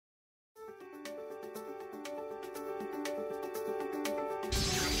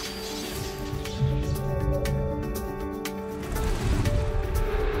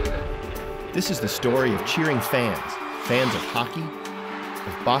This is the story of cheering fans, fans of hockey,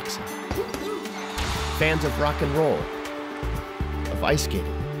 of boxing, fans of rock and roll, of ice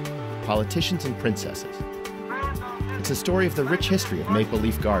skating, politicians and princesses. It's a story of the rich history of Maple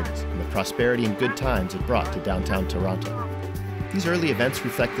Leaf Gardens and the prosperity and good times it brought to downtown Toronto. These early events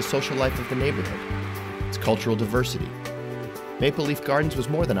reflect the social life of the neighborhood, its cultural diversity. Maple Leaf Gardens was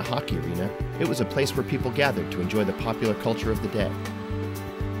more than a hockey arena. It was a place where people gathered to enjoy the popular culture of the day.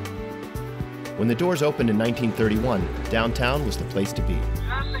 When the doors opened in 1931, downtown was the place to be.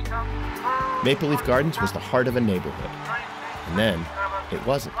 Maple Leaf Gardens was the heart of a neighborhood. And then, it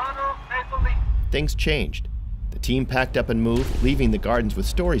wasn't. Things changed. The team packed up and moved, leaving the gardens with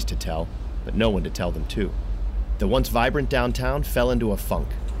stories to tell, but no one to tell them to. The once vibrant downtown fell into a funk.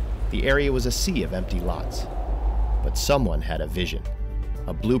 The area was a sea of empty lots. But someone had a vision,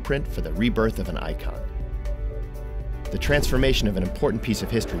 a blueprint for the rebirth of an icon. The transformation of an important piece of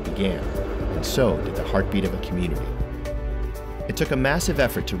history began, and so did the heartbeat of a community. It took a massive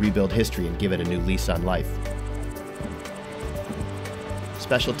effort to rebuild history and give it a new lease on life.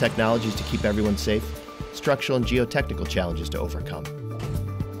 Special technologies to keep everyone safe, structural and geotechnical challenges to overcome.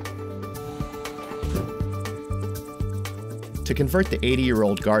 To convert the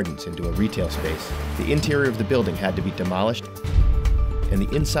 80-year-old gardens into a retail space, the interior of the building had to be demolished, and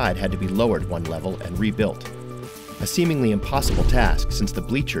the inside had to be lowered one level and rebuilt. A seemingly impossible task since the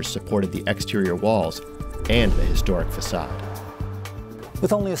bleachers supported the exterior walls and the historic facade.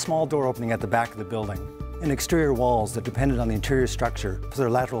 With only a small door opening at the back of the building and exterior walls that depended on the interior structure for their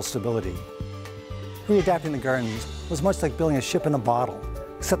lateral stability, readapting the gardens was much like building a ship in a bottle,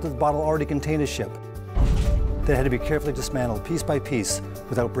 except that the bottle already contained a ship that had to be carefully dismantled piece by piece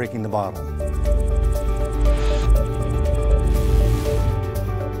without breaking the bottle.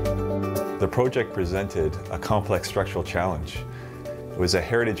 The project presented a complex structural challenge. It was a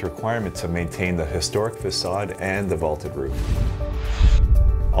heritage requirement to maintain the historic facade and the vaulted roof.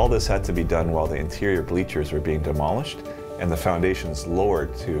 All this had to be done while the interior bleachers were being demolished and the foundations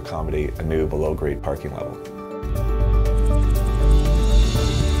lowered to accommodate a new below-grade parking level.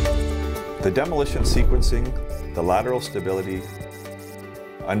 The demolition sequencing, the lateral stability,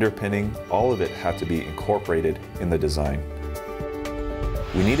 underpinning, all of it had to be incorporated in the design.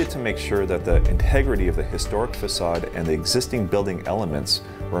 We needed to make sure that the integrity of the historic facade and the existing building elements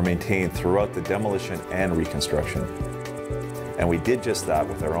were maintained throughout the demolition and reconstruction. And we did just that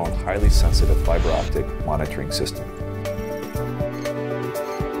with our own highly sensitive fiber optic monitoring system.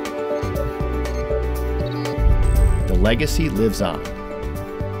 The legacy lives on.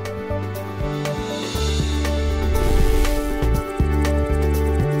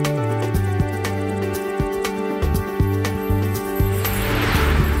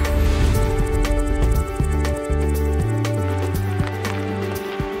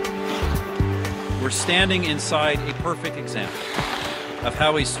 We're standing inside a perfect example of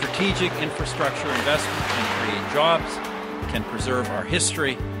how a strategic infrastructure investment can create jobs, can preserve our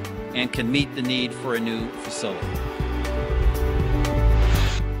history, and can meet the need for a new facility.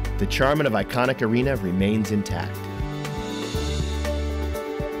 The charm of iconic arena remains intact.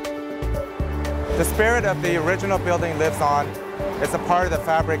 The spirit of the original building lives on. It's a part of the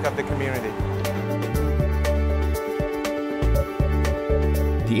fabric of the community.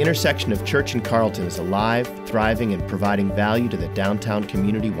 The intersection of Church and Carlton is alive, thriving, and providing value to the downtown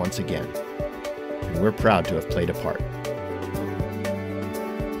community once again. And we're proud to have played a part.